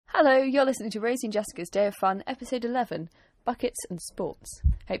Hello, you're listening to Rosie and Jessica's Day of Fun, episode 11, Buckets and Sports.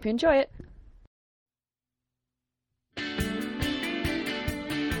 Hope you enjoy it.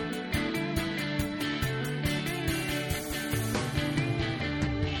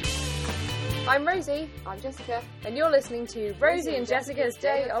 I'm Rosie. I'm Jessica. And you're listening to Rosie and Jessica's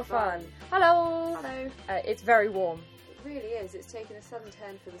Day of Fun. Hello. Hello. It's very warm. It really is. It's taken a sudden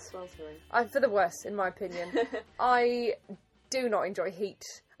turn for the sweltering. For the worse, in my opinion. I do not enjoy heat.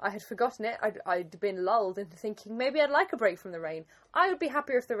 I had forgotten it. I'd been lulled into thinking maybe I'd like a break from the rain. I would be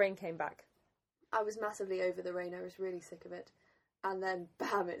happier if the rain came back. I was massively over the rain. I was really sick of it. And then,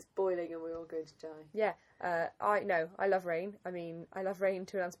 bam, it's boiling and we're all going to die. Yeah, I love rain. I mean, I love rain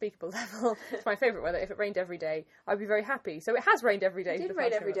to an unspeakable level. It's my favourite weather. If it rained every day, I'd be very happy. So it has rained every day. It did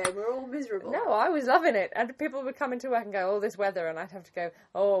rain every day. We're all miserable. No, I was loving it. And people would come into work and go, oh, this weather. And I'd have to go,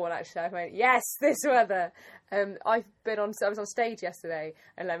 oh, well, actually, I've made, yes, this weather. I was on stage yesterday,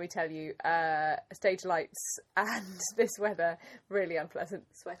 and let me tell you, stage lights and this weather, really unpleasant.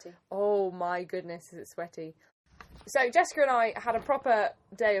 Sweaty. Oh, my goodness, is it sweaty. So Jessica and I had a proper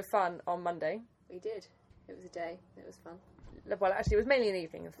day of fun on Monday. We did. It was a day. It was fun. Well, actually, it was mainly an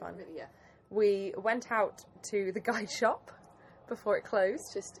evening of fun. Yeah. We went out to the guide shop before it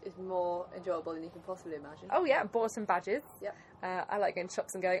closed. It's more enjoyable than you can possibly imagine. Oh, yeah, bought some badges. Yep. I like going to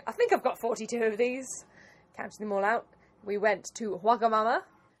shops and going, I think I've got 42 of these. Counting them all out. We went to Wagamama.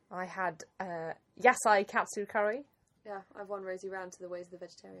 I had yasai katsu curry. Yeah, I've won Rosie round to the ways of the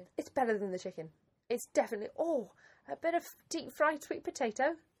vegetarian. It's better than the chicken. It's definitely, a bit of deep fried sweet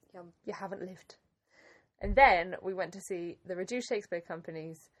potato. Yum. You haven't lived. And then we went to see the Reduced Shakespeare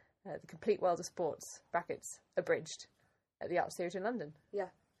Company's The Complete World of Sports, brackets, abridged, at the Arts Theatre in London. Yeah.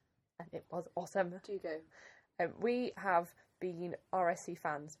 And it was awesome. Do go. We have been RSC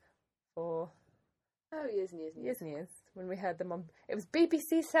fans for... Oh, years and years and years. Years and years. When we heard them on... It was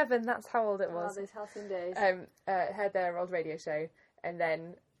BBC 7, that's how old it was. Oh, those halcyon days. Heard their old radio show, and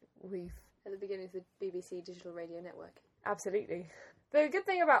then we've... At the beginning of the BBC Digital Radio Network. Absolutely. The good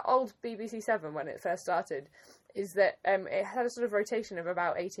thing about old BBC 7 when it first started is that it had a sort of rotation of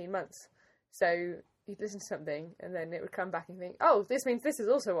about 18 months. So you'd listen to something and then it would come back and think, oh, this means this is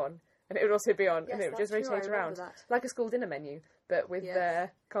also on. And it would also be on. Yes, and it would just rotate around. That. Like a school dinner menu, but with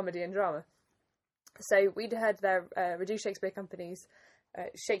comedy and drama. So we'd heard their Reduced Shakespeare Company's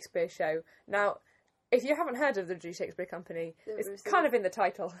Shakespeare show. Now, if you haven't heard of the Reduced Shakespeare Company, it's kind of in the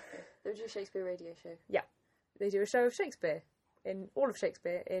title. The Reduced Shakespeare radio show. Yeah. They do a show of Shakespeare, all of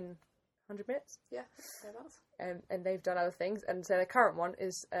Shakespeare, in 100 minutes. Yeah, thereabouts. And they've done other things. And so the current one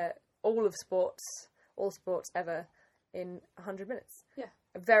is all sports ever, in 100 minutes. Yeah.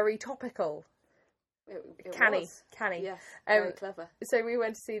 Very topical. It Canny. Yes, very clever. So we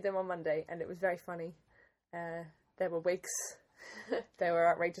went to see them on Monday, and it was very funny. There were wigs. There were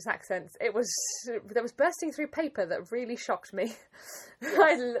outrageous accents. There was bursting through paper that really shocked me. Yes.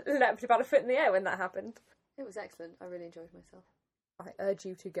 I leapt about a foot in the air when that happened. It was excellent. I really enjoyed myself. I urge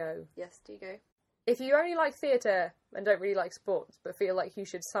you to go. Yes, do go. If you only like theatre and don't really like sports, but feel like you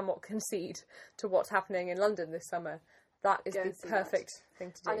should somewhat concede to what's happening in London this summer, that is the perfect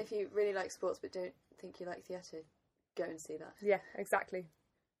thing to do. And if you really like sports but don't think you like theatre, go and see that. Yeah, exactly.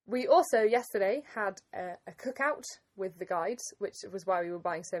 We also, yesterday, had a cookout with the guides, which was why we were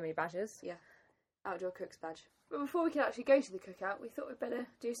buying so many badges. Yeah, outdoor cook's badge. But before we can actually go to the cookout, we thought we'd better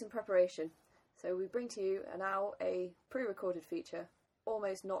do some preparation. So we bring to you now a pre-recorded feature,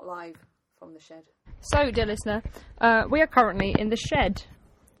 almost not live, from the shed. So, dear listener, we are currently in the shed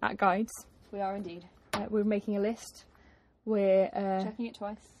at Guides. We are indeed. We're making a list. We're checking it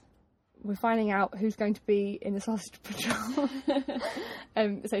twice. We're finding out who's going to be in the sausage patrol.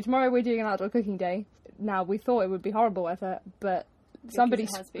 So tomorrow we're doing an outdoor cooking day. Now, we thought it would be horrible weather, but somebody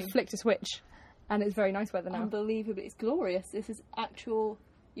flicked a switch, and it's very nice weather now. Unbelievable. It's glorious. This is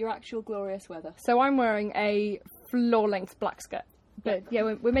your actual glorious weather. So I'm wearing a floor-length black skirt. But yeah,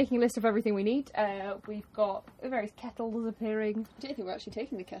 we're making a list of everything we need. We've got various kettles appearing. I don't think we're actually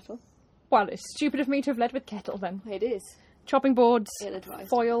taking the kettle. Well, it's stupid of me to have led with kettle then. It is. Chopping boards, Ill-advised.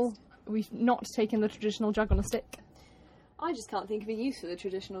 foil. We've not taken the traditional jug on a stick. I just can't think of a use for the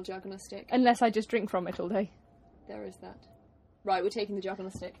traditional jug on a stick. Unless I just drink from it all day. There is that. Right, we're taking the jug on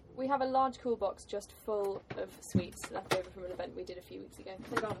a stick. We have a large cool box just full of sweets left over from an event we did a few weeks ago.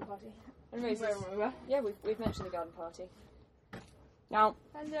 The garden party. And Rosie's... Where we were. Yeah, we've mentioned the garden party. Now,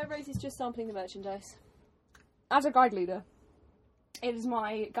 and Rosie's just sampling the merchandise. As a guide leader, it is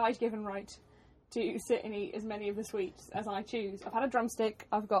my guide-given right to sit and eat as many of the sweets as I choose. I've had a drumstick,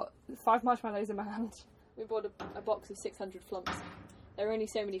 I've got 5 marshmallows in my hand. We bought a box of 600 flumps. There are only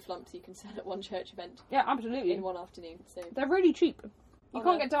so many flumps you can sell at one church event. Yeah, absolutely. In one afternoon. So they're really cheap. You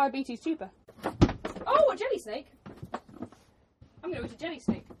can't get diabetes cheaper. Oh, a jelly snake! I'm going to eat a jelly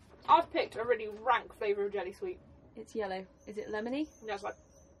snake. I've picked a really rank flavour of jelly sweet. It's yellow. Is it lemony? No, it's like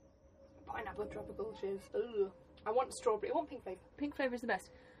pineapple tropical shiz. Ugh. I want strawberry. I want pink flavour. Pink flavour is the best.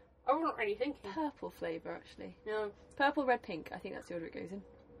 I wasn't really thinking. Purple flavour, actually. No. Purple, red, pink. I think that's the order it goes in.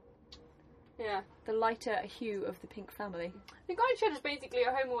 Yeah. The lighter hue of the pink family. The guide shed is basically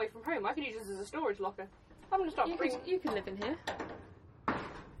a home away from home. I could use this as a storage locker. I'm going to start bringing... You can live in here.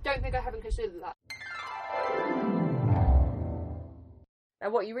 Don't think I haven't considered that.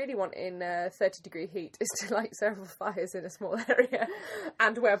 And what you really want in 30-degree heat is to light several fires in a small area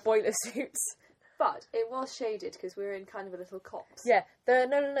and wear boiler suits. But it was shaded because we were in kind of a little copse. Yeah.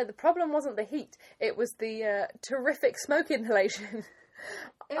 No. The problem wasn't the heat. It was the terrific smoke inhalation.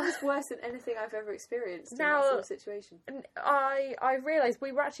 It was worse than anything I've ever experienced in Now, that sort of situation. I realised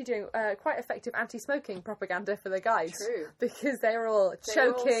we were actually doing quite effective anti-smoking propaganda for the guys. True. Because they were all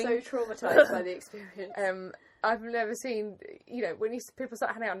choking. They were all so traumatised by the experience. I've never seen, when people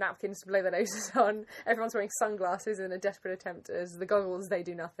start handing out napkins to blow their noses on, everyone's wearing sunglasses in a desperate attempt as the goggles, they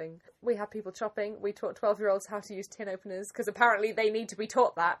do nothing. We had people chopping. We taught 12-year-olds how to use tin openers, because apparently they need to be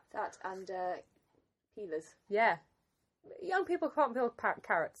taught that. That and peelers. Yeah. Young people can't peel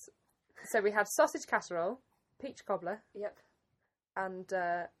carrots. So we had sausage casserole, peach cobbler. Yep. And,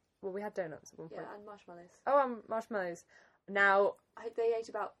 we had donuts at one point. Yeah, and marshmallows. Oh, marshmallows. Now... They ate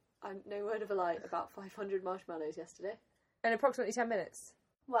about... no word of a lie, about 500 marshmallows yesterday. In approximately 10 minutes.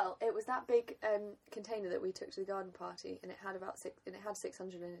 Well, it was that big container that we took to the garden party, and it had about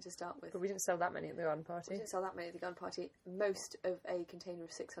 600 in it to start with. But we didn't sell that many at the garden party. We didn't sell that many at the garden party. Most of a container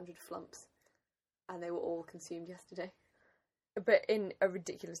of 600 flumps, and they were all consumed yesterday. But in a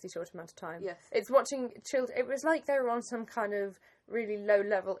ridiculously short amount of time. Yes. It's watching children... It was like they were on some kind of really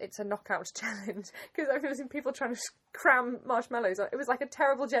low-level It's a Knockout challenge. Because I've seen people trying to cram marshmallows on. It was like a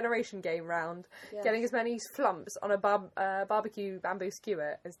terrible generation game round. Yes. Getting as many flumps on a barbecue bamboo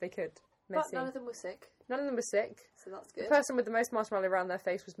skewer as they could. Messy. But none of them were sick. None of them were sick. So that's good. The person with the most marshmallow around their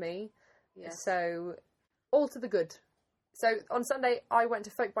face was me. Yes. So, all to the good. So, on Sunday, I went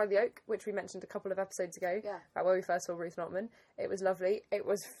to Folk by the Oak, which we mentioned a couple of episodes ago. Yeah. About where we first saw Ruth Notman. It was lovely. It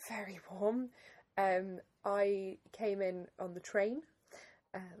was very warm. I came in on the train,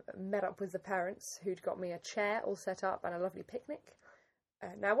 met up with the parents, who'd got me a chair all set up and a lovely picnic.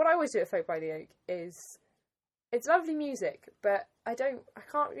 Now, what I always do at Folk by the Oak is... It's lovely music, but I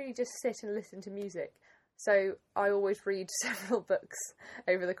can't really just sit and listen to music. So, I always read several books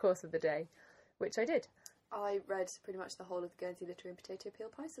over the course of the day, which I did. I read pretty much the whole of the Guernsey Literary and Potato Peel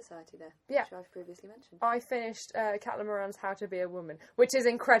Pie Society there, yeah. which I've previously mentioned. I finished Caitlin Moran's How to Be a Woman, which is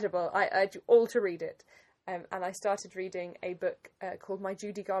incredible. I urge you all to read it. And I started reading a book called My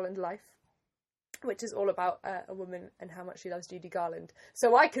Judy Garland Life, which is all about a woman and how much she loves Judy Garland.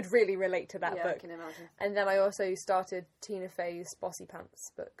 So I could really relate to that book. Yeah, I can imagine. And then I also started Tina Fey's Bossy Pants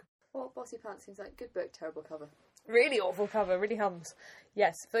book. Well, Bossy Pants seems like a good book, terrible cover. Really awful cover, really hums.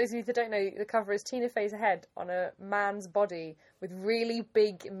 Yes, for those of you that don't know, the cover is Tina Fey's head on a man's body with really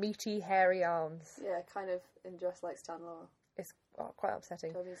big, meaty, hairy arms. Yeah, kind of in dress like Stan Laurel. It's quite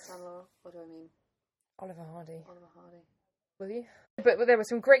upsetting. Do I mean Stan Laurel? Or do I mean... Oliver Hardy. Oliver Hardy. Will you? But there was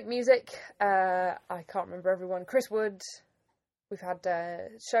some great music. I can't remember everyone. Chris Wood. We've had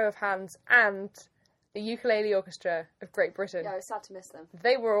Show of Hands and... the Ukulele Orchestra of Great Britain. Yeah, I was sad to miss them.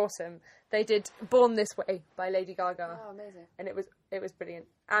 They were awesome. They did Born This Way by Lady Gaga. Oh, amazing. And it was brilliant.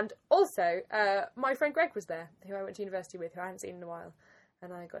 And also, my friend Greg was there, who I went to university with, who I hadn't seen in a while.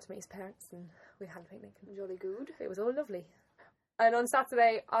 And I got to meet his parents, and we had a picnic. Jolly good. It was all lovely. And on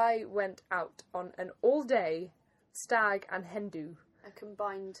Saturday, I went out on an all-day stag and hen do. A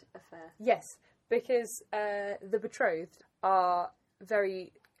combined affair. Yes, because the betrothed are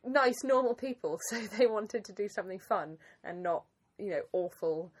very... nice, normal people, so they wanted to do something fun and not,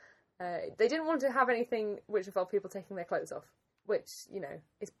 awful. They didn't want to have anything which involved people taking their clothes off, which,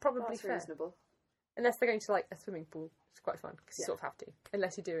 is probably fair. Reasonable. Unless they're going to, a swimming pool. It's quite fun, because you sort of have to.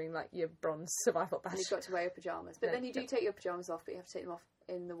 Unless you're doing, your bronze survival bash. And you've got to wear your pyjamas. But then you do take your pyjamas off, but you have to take them off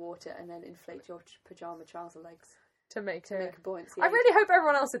in the water and then inflate your pyjama trouser legs. To make a buoyancy. I really hope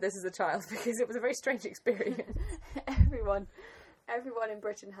everyone else did this as a child, because it was a very strange experience. Everyone in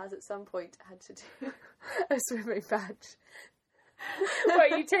Britain has at some point had to do a swimming badge.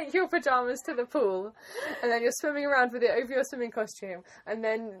 Where you take your pyjamas to the pool and then you're swimming around with it over your swimming costume and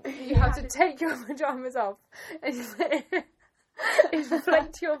then you have to take your pyjamas off and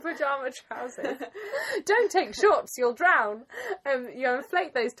inflate your pyjama trousers. Don't take shorts, you'll drown. You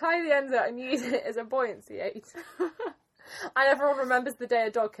inflate those, tie the ends out and use it as a buoyancy aid. And everyone remembers the day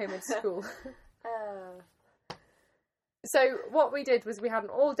a dog came into school. So what we did was we had an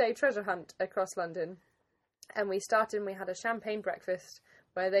all-day treasure hunt across London, and we started and we had a champagne breakfast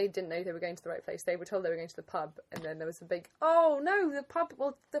where they didn't know they were going to the right place. They were told they were going to the pub, and then there was a big, oh no,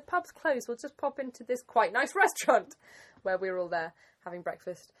 the pub's closed. We'll just pop into this quite nice restaurant where we were all there having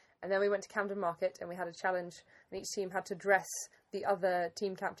breakfast. And then we went to Camden Market and we had a challenge, and each team had to dress the other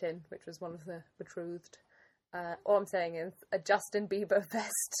team captain, which was one of the betrothed. All I'm saying is a Justin Bieber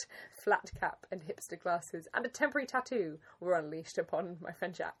vest, flat cap and hipster glasses and a temporary tattoo were unleashed upon my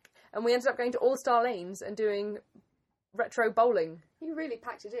friend Jack. And we ended up going to All-Star Lanes and doing retro bowling. You really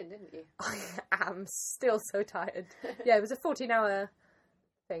packed it in, didn't you? I am still so tired. Yeah, it was a 14-hour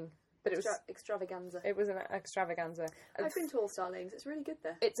thing. But it was extravaganza. It was an extravaganza. I've been to All-Star Lanes. It's really good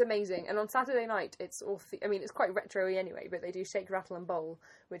there. It's amazing. And on Saturday night, it's all... it's quite retro-y anyway, but they do Shake, Rattle and Bowl,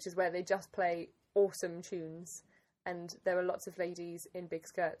 which is where they just play awesome tunes. And there were lots of ladies in big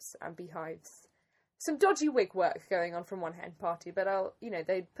skirts and beehives. Some dodgy wig work going on from one hen party, but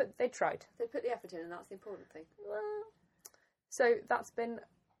they tried. They put the effort in, and that's the important thing. So that's been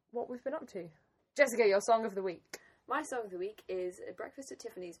what we've been up to. Jessica, your song of the week. My song of the week is Breakfast at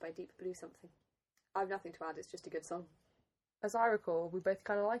Tiffany's by Deep Blue Something. I have nothing to add, it's just a good song. As I recall, we both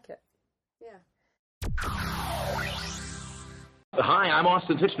kind of like it. Yeah. Hi, I'm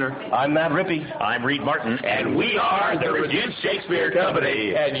Austin Tichenor. I'm Matt Rippey. I'm Reed Martin. And we are the Reduced Shakespeare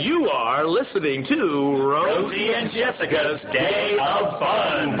Company. And you are listening to Rosie and Jessica's Day of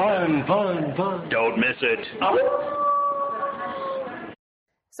Fun. Fun. Don't miss it.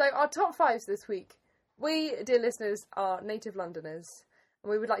 So our top fives this week. We, dear listeners, are native Londoners, and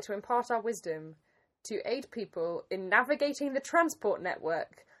we would like to impart our wisdom to aid people in navigating the transport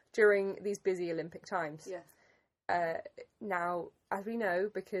network during these busy Olympic times. Yes. Now, as we know,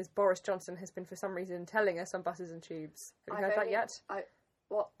 because Boris Johnson has been for some reason telling us on buses and tubes. Have you heard that yet?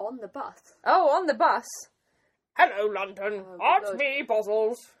 What, on the bus? Oh, on the bus. Hello, London. Oh, it's me,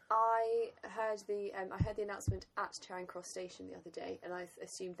 Bozzles. I heard the announcement at Charing Cross Station the other day, and I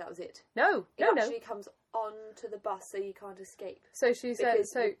assumed that was it. No. It actually comes onto the bus, so you can't escape. So she said.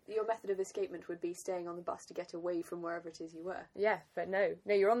 Your method of escapement would be staying on the bus to get away from wherever it is you were. Yeah, but no,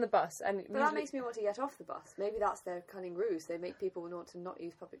 you're on the bus, and but that makes me want to get off the bus. Maybe that's their cunning ruse. They make people want to not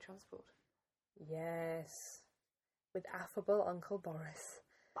use public transport. Yes, with affable Uncle Boris.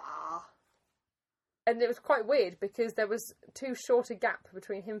 Bah. And it was quite weird because there was too short a gap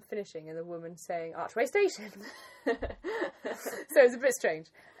between him finishing and the woman saying Archway Station. So it was a bit strange.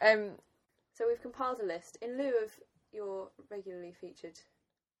 So we've compiled a list in lieu of your regularly featured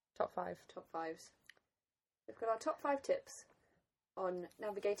top fives. We've got our top 5 tips on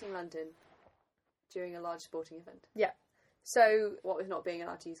navigating London during a large sporting event. Yeah. So what with not being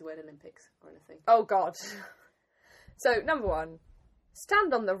allowed to use the word Olympics or anything. Oh God. So number 1.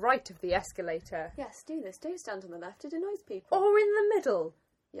 Stand on the right of the escalator. Yes, do this. Don't stand on the left. It annoys people. Or in the middle.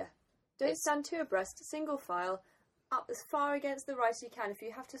 Yeah. Don't stand two abreast, single file, up as far against the right as you can. If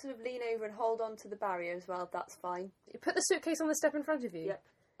you have to sort of lean over and hold on to the barrier as well, that's fine. You put the suitcase on the step in front of you. Yep.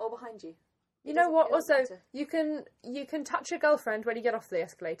 Or behind you. You know what? Also, you can touch your girlfriend when you get off the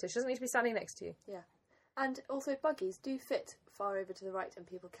escalator. She doesn't need to be standing next to you. Yeah. And also, buggies do fit far over to the right and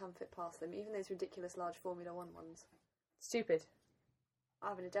people can fit past them, even those ridiculous large Formula 1 ones. Stupid. I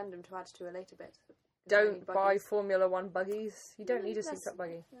have an addendum to add to a later bit. Don't buy Formula 1 buggies. You don't need a seat-up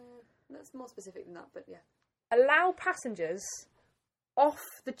buggy. That's more specific than that, but yeah. Allow passengers off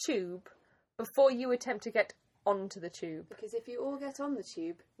the tube before you attempt to get onto the tube. Because if you all get on the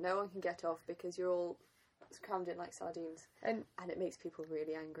tube, no one can get off because you're all crammed in like sardines. And it makes people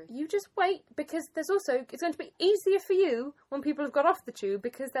really angry. You just wait, because it's going to be easier for you when people have got off the tube,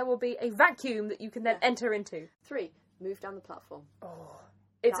 because there will be a vacuum that you can then enter into. 3. Move down the platform. Oh.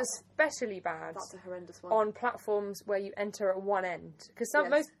 It's especially bad. That's a horrendous one. On platforms where you enter at one end. Because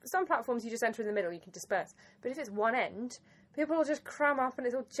some platforms you just enter in the middle, you can disperse. But if it's one end, people will just cram up and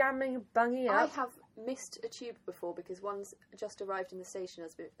it's all jamming and bunging up. I have missed a tube before because one's just arrived in the station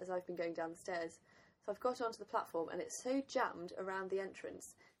as I've been going down the stairs. So I've got onto the platform and it's so jammed around the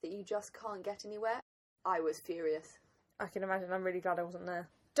entrance that you just can't get anywhere. I was furious. I can imagine. I'm really glad I wasn't there.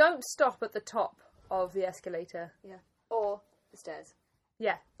 Don't stop at the top of the escalator. Yeah. Or the stairs.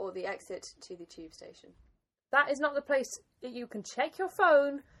 Yeah. Or the exit to the tube station. That is not the place that you can check your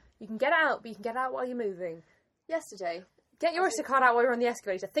phone, you can get out, but you can get out while you're moving. Yesterday. Get your Oyster card out while you're on the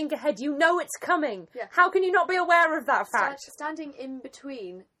escalator. Think ahead. You know it's coming. Yeah. How can you not be aware of that fact? Standing in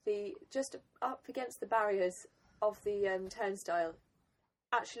between just up against the barriers of the turnstile,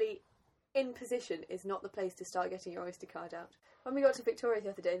 actually in position, is not the place to start getting your Oyster card out. When we got to Victoria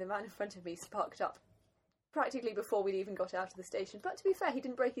the other day, the man in front of me sparked up practically before we'd even got out of the station. But to be fair, he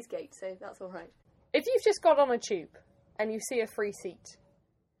didn't break his gate, so that's all right. If you've just got on a tube and you see a free seat,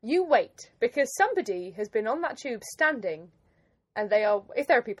 you wait, because somebody has been on that tube standing, and if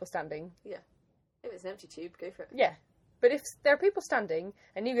there are people standing... Yeah. If it's an empty tube, go for it. Yeah. But if there are people standing,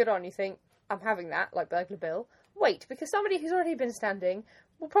 and you get on, you think, I'm having that, like Burglar Bill, wait, because somebody who's already been standing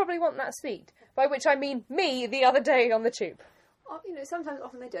will probably want that seat. By which I mean me the other day on the tube. Often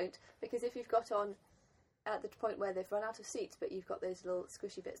they don't, because if you've got on at the point where they've run out of seats, but you've got those little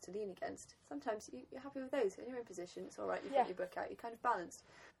squishy bits to lean against, sometimes you're happy with those. When you're in position, it's all right, you've got your book out, you're kind of balanced.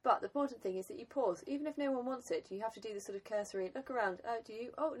 But the important thing is that you pause. Even if no one wants it, you have to do this sort of cursory look around. Do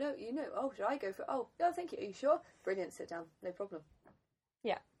you? Oh, no, you know. Oh, should I go for it? Oh, no, thank you. Are you sure? Brilliant, sit down. No problem.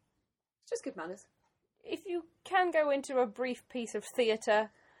 Yeah. It's just good manners. If you can go into a brief piece of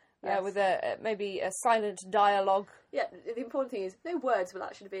theatre... Yes. With maybe a silent dialogue. Yeah, the important thing is no words will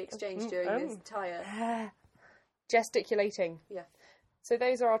actually be exchanged during this entire... gesticulating. Yeah. So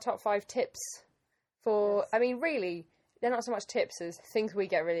those are our top 5 tips for... Yes. I mean, really, they're not so much tips as things we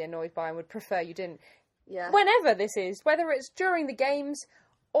get really annoyed by and would prefer you didn't. Yeah. Whenever this is, whether it's during the games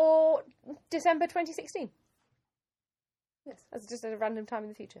or December 2016. Yes. As just at a random time in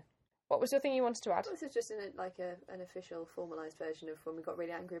the future. What was your thing you wanted to add? This is just an official, formalised version of when we got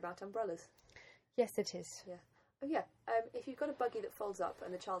really angry about umbrellas. Yes, it is. Yeah. Oh, yeah. If you've got a buggy that folds up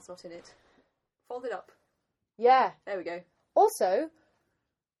and the child's not in it, fold it up. Yeah. There we go. Also,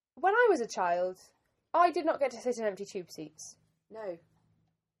 when I was a child, I did not get to sit in empty tube seats. No.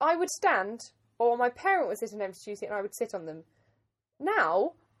 I would stand, or my parent would sit in an empty tube seat and I would sit on them.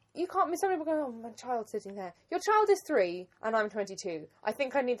 Now... You can't... Some people go, oh, my child's sitting there. Your child is 3 and I'm 22. I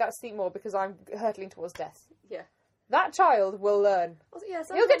think I need that seat more because I'm hurtling towards death. Yeah. That child will learn. Also, yeah,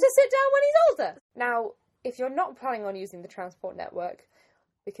 He'll get to sit down when he's older. Now, if you're not planning on using the transport network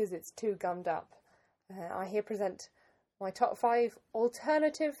because it's too gummed up, I here present my top 5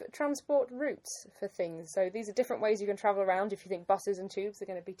 alternative transport routes for things. So these are different ways you can travel around if you think buses and tubes are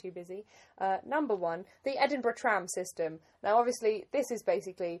going to be too busy. Number 1, the Edinburgh tram system. Now, obviously, this is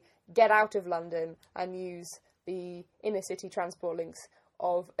basically get out of London and use the inner city transport links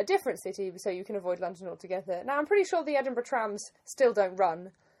of a different city so you can avoid London altogether. Now, I'm pretty sure the Edinburgh trams still don't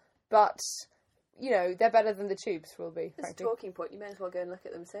run, but... they're better than the tubes will be. It's a talking point. You may as well go and look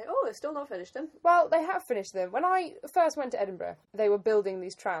at them and say, oh, they've still not finished them. Well, they have finished them. When I first went to Edinburgh, they were building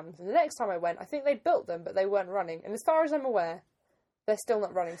these trams. And the next time I went, I think they'd built them, but they weren't running. And as far as I'm aware, they're still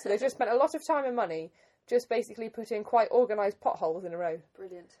not running. So they've just spent a lot of time and money just basically putting quite organised potholes in a row.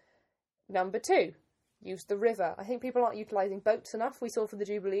 Brilliant. Number 2, use the river. I think people aren't utilising boats enough. We saw for the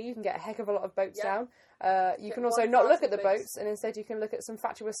Jubilee, you can get a heck of a lot of boats down. You can also not look at the boats, and instead you can look at some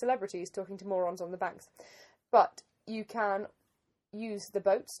fatuous celebrities talking to morons on the banks. But you can use the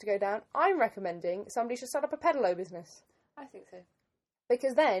boats to go down. I'm recommending somebody should start up a pedalo business. I think so.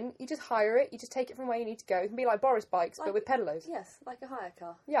 Because then you just hire it, you just take it from where you need to go. It can be like Boris Bikes, but with pedalos. Yes, like a hire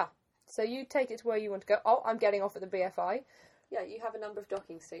car. Yeah. So you take it to where you want to go. Oh, I'm getting off at the BFI. Yeah, you have a number of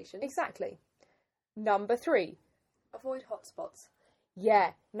docking stations. Exactly. Number 3. Avoid hotspots.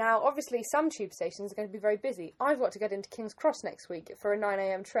 Yeah. Now, obviously, some tube stations are going to be very busy. I've got to get into King's Cross next week for a 9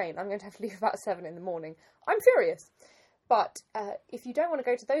 a.m. train. I'm going to have to leave about 7 in the morning. I'm furious. But if you don't want to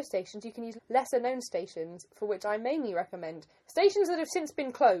go to those stations, you can use lesser-known stations, for which I mainly recommend stations that have since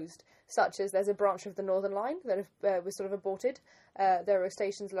been closed, such as there's a branch of the Northern Line that was sort of aborted. There are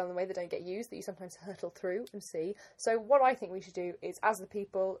stations along the way that don't get used, that you sometimes hurtle through and see. So what I think we should do is, as the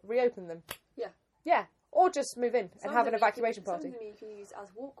people, reopen them. Yeah. Yeah. Or just move in and have an evacuation party. Some of them you can use as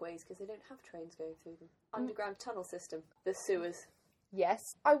walkways because they don't have trains going through them. Underground tunnel system. The sewers. Yes.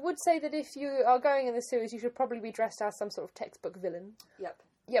 I would say that if you are going in the sewers, you should probably be dressed as some sort of textbook villain. Yep.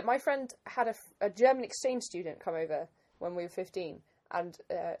 Yeah, my friend had a German exchange student come over when we were 15 and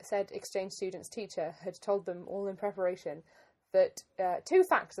said exchange student's teacher had told them all in preparation that 2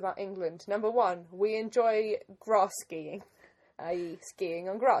 facts about England. Number 1, we enjoy grass skiing. i.e. skiing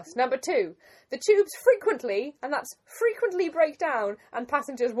on grass. Number 2, the tubes frequently, and that's frequently, break down and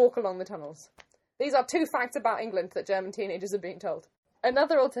passengers walk along the tunnels. These are 2 facts about England that German teenagers are being told.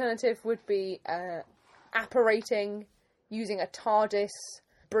 Another alternative would be apparating, using a TARDIS,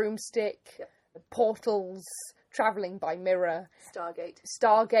 broomstick, portals, travelling by mirror.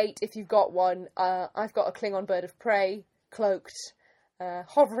 Stargate, if you've got one. I've got a Klingon bird of prey, cloaked,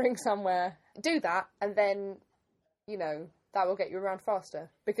 hovering somewhere. Do that, and then, that will get you around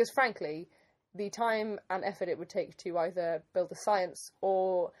faster. Because frankly, the time and effort it would take to either build a science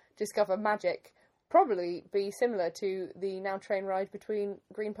or discover magic probably be similar to the now train ride between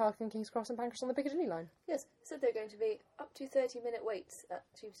Green Park and King's Cross and Pancras on the Piccadilly line. Yes, so they're going to be up to 30-minute waits at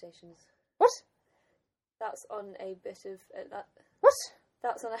tube stations. What? That's on a bit of... What?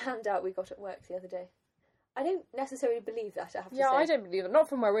 That's on a handout we got at work the other day. I don't necessarily believe that, I have to say. Yeah, I don't believe it. Not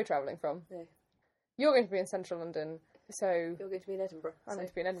from where we're travelling from. No. You're going to be in central London, so... You're going to be in Edinburgh. I'm going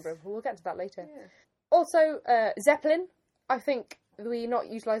to be in Edinburgh. We'll get to that later. Yeah. Also, Zeppelin. I think we're not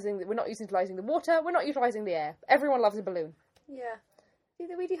utilising the water, we're not utilising the air. Everyone loves a balloon. Yeah.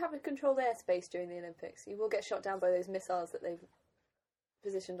 We do have a controlled airspace during the Olympics. You will get shot down by those missiles that they've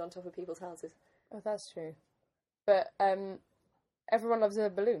positioned on top of people's houses. Oh, that's true. But everyone loves a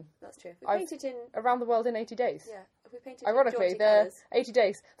balloon. That's true. We painted in... Around the world in 80 days. Yeah. We painted Ironically, in the colours. 80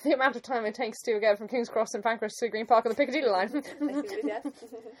 days, the amount of time it takes to get from King's Cross and Pancras to Green Park on the Piccadilly line.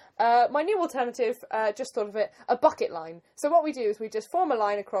 My new alternative, just thought of it, a bucket line. So what we do is we just form a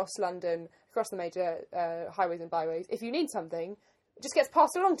line across London, across the major highways and byways. If you need something, it just gets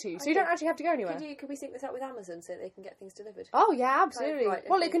passed along to you, so you don't actually have to go anywhere. Could we sync this up with Amazon so they can get things delivered? Oh, yeah, absolutely. Right,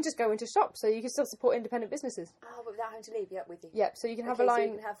 Well, okay. it can just go into shops, so you can still support independent businesses. Oh, but without having to leave, yep, with you. Yep, so you can have Okay, a so line...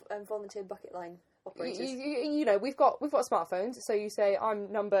 you can have volunteer bucket line operators. You know, we've got smartphones, so you say,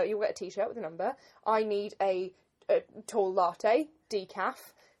 I'm number... You'll get a T-shirt with a number. I need a tall latte, decaf.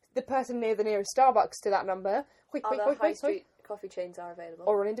 The person near the nearest Starbucks to that number... Other high street coffee chains are available.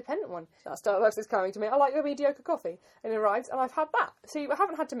 Or an independent one. That Starbucks is coming to me. I like your mediocre coffee. And it arrives, and I've had that. So I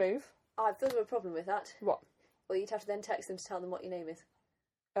haven't had to move. I've thought of a problem with that. What? Well, you'd have to then text them to tell them what your name is.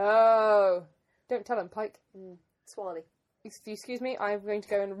 Oh. Don't tell them, Pike. Swally. Excuse me, I'm going to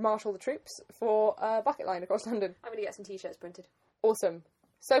go and marshal the troops for a bucket line across London. I'm going to get some T-shirts printed. Awesome.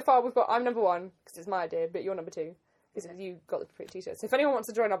 So far I'm number one, because it's my idea, but you're number two, because you got the pretty T-shirts. So if anyone wants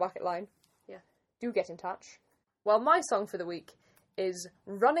to join our bucket line, do get in touch. Well, my song for the week is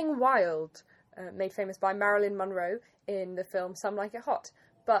Running Wild, made famous by Marilyn Monroe in the film Some Like It Hot.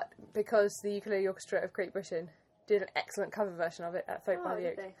 But because the Ukulele Orchestra of Great Britain did an excellent cover version of it at Folk by the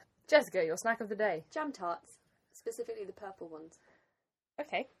Oak. Jessica, your snack of the day. Jam tarts. Specifically the purple ones.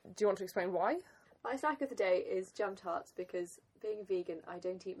 Okay. Do you want to explain why? My snack of the day is jam tarts because, being a vegan, I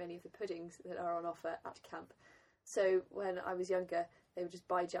don't eat many of the puddings that are on offer at camp. So when I was younger, they would just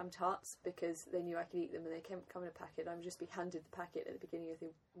buy jam tarts because they knew I could eat them, and they come in a packet. I would just be handed the packet at the beginning of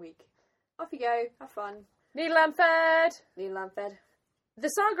the week. Off you go, have fun. Needle and Fed! Needle and Fed. The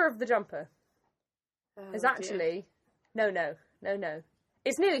Saga of the Jumper is actually... Dear. No.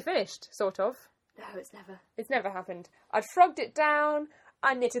 It's nearly finished, sort of. No, it's never. It's never happened. I'd frogged it down,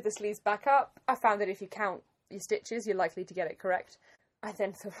 I knitted the sleeves back up. I found that if you count your stitches, you're likely to get it correct. I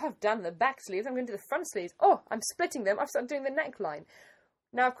then thought, I've done the back sleeves, I'm going to do the front sleeves. Oh, I'm splitting them, I've started doing the neckline.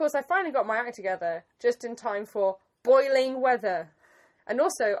 Now, of course, I finally got my act together just in time for boiling weather. And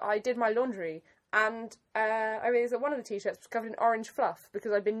also, I did my laundry, and I realised that one of the t-shirts was covered in orange fluff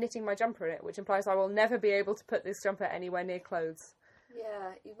because I'd been knitting my jumper in it, which implies I will never be able to put this jumper anywhere near clothes.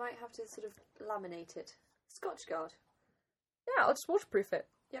 Yeah, you might have to sort of laminate it. Scotch Guard. Yeah, I'll just waterproof it.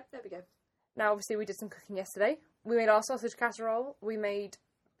 Yep, there we go. Now, obviously, we did some cooking yesterday. We made our sausage casserole. We made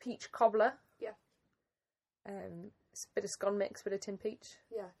peach cobbler. Yeah. Bit of scone mix, bit of tin peach.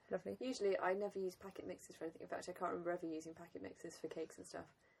 Yeah. Lovely. Usually, I never use packet mixes for anything. In fact, I can't remember ever using packet mixes for cakes and stuff.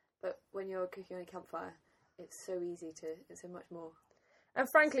 But when you're cooking on a campfire, it's so easy to... It's so much more... And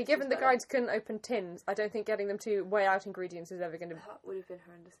frankly, given the guides couldn't open tins, I don't think getting them to weigh out ingredients is ever going to... That would have been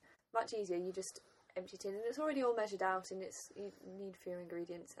horrendous. Much easier, you just empty tin, and it's already all measured out, and you need fewer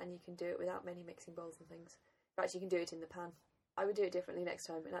ingredients, and you can do it without many mixing bowls and things. In fact, you can do it in the pan. I would do it differently next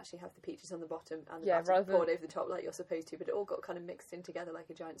time and actually have the peaches on the bottom and the batter poured over the top like you're supposed to, but it all got kind of mixed in together like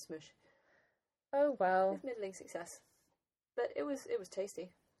a giant smush. Oh well. With middling success. But it was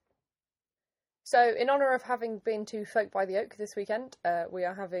tasty. So, in honour of having been to Folk by the Oak this weekend, we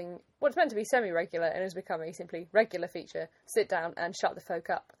are having what's meant to be semi-regular and has become a simply regular feature, Sit Down and Shut the Folk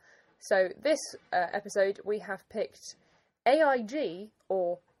Up. So, this episode we have picked AIG,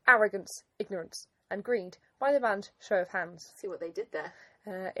 or Arrogance, Ignorance and Greed, by the band Show of Hands. See what they did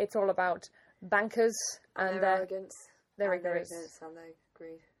there. It's all about bankers and their arrogance, their ignorance and their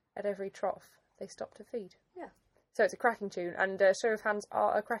greed. At every trough they stop to feed. Yeah. So it's a cracking tune, and Show of Hands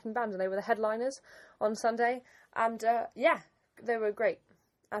are a cracking band, and they were the headliners on Sunday, and they were great,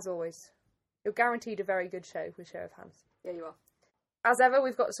 as always. You're guaranteed a very good show with Show of Hands. Yeah, you are. As ever,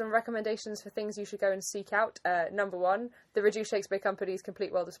 we've got some recommendations for things you should go and seek out. Number one, the Reduced Shakespeare Company's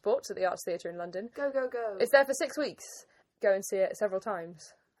Complete World of Sports at the Arts Theatre in London. Go, go, go. It's there for 6 weeks. Go and see it several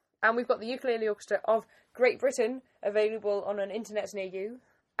times. And we've got the Ukulele Orchestra of Great Britain available on an internet near you.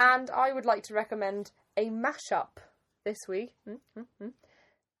 And I would like to recommend a mashup this week,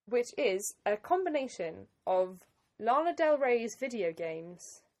 which is a combination of Lana Del Rey's video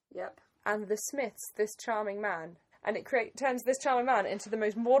games and The Smiths' This Charming Man. And it turns This Charming Man into the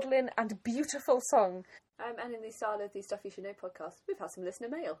most maudlin and beautiful song. And in the style of the Stuff You Should Know podcast, we've had some listener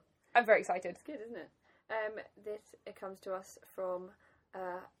mail. I'm very excited. It's good, isn't it? It comes to us from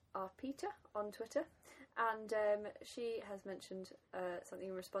our Peter on Twitter, and she has mentioned something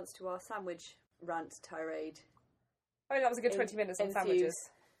in response to our sandwich rant tirade. Oh, that was a good 20 minutes on sandwiches.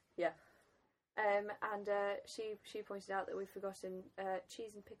 Yeah. And she pointed out that we've forgotten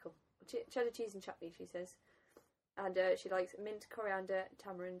cheese and pickle. Cheddar cheese and chutney, she says. And she likes mint, coriander,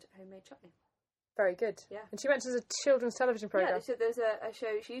 tamarind, homemade chutney. Very good. Yeah. And she mentions a children's television programme. Yeah, so there's a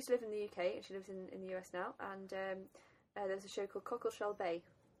show. She used to live in the UK, and she lives in the US now. And there's a show called Cockleshell Bay,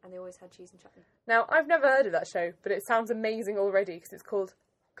 and they always had cheese and chutney. Now, I've never heard of that show, but it sounds amazing already because it's called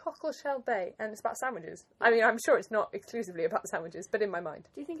Cockleshell Bay, and it's about sandwiches. I mean, I'm sure it's not exclusively about sandwiches, but in my mind.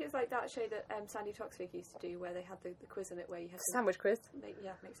 Do you think it's like that show that Sandy Toksvig used to do, where they had the quiz on it, where you had to sandwich quiz? Make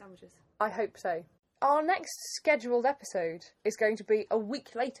sandwiches. I hope so. Our next scheduled episode is going to be a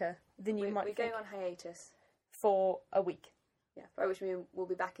week later than you might think. We're going on hiatus. For a week. Yeah, by which we mean we'll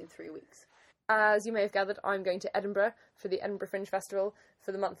be back in 3 weeks. As you may have gathered, I'm going to Edinburgh for the Edinburgh Fringe Festival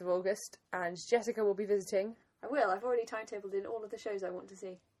for the month of August, and Jessica will be visiting. I will. I've already timetabled in all of the shows I want to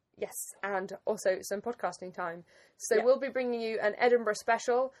see. Yes, and also some podcasting time. So we'll be bringing you an Edinburgh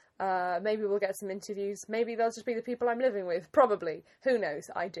special. Maybe we'll get some interviews. Maybe they'll just be the people I'm living with. Probably. Who knows?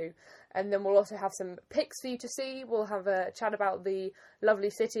 I do. And then we'll also have some pics for you to see. We'll have a chat about the lovely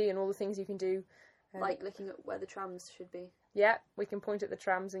city and all the things you can do. Like looking at where the trams should be. Yeah, we can point at the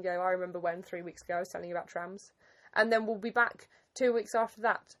trams and go, I remember when 3 weeks ago I was telling you about trams. And then we'll be back 2 weeks after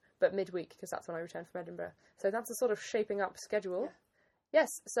that, but midweek, because that's when I return from Edinburgh. So that's a sort of shaping up schedule. Yeah. Yes,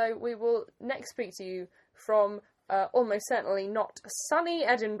 so we will next speak to you from almost certainly not sunny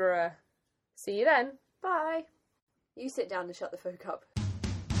Edinburgh. See you then. Bye. You sit down and shut the folk up.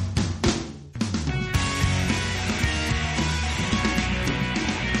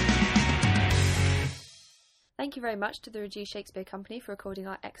 Thank you very much to the Reduced Shakespeare Company for recording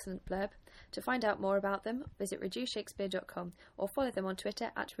our excellent blurb. To find out more about them, visit reducedshakespeare.com or follow them on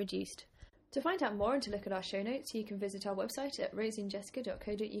Twitter @reduced. To find out more and to look at our show notes, you can visit our website at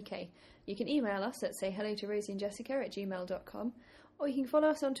rosieandjessica.co.uk. You can email us at sayhellotorosieandjessica@gmail.com, or you can follow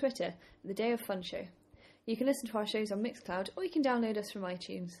us on Twitter, The Day of Fun Show. You can listen to our shows on Mixcloud, or you can download us from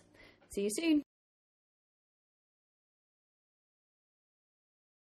iTunes. See you soon!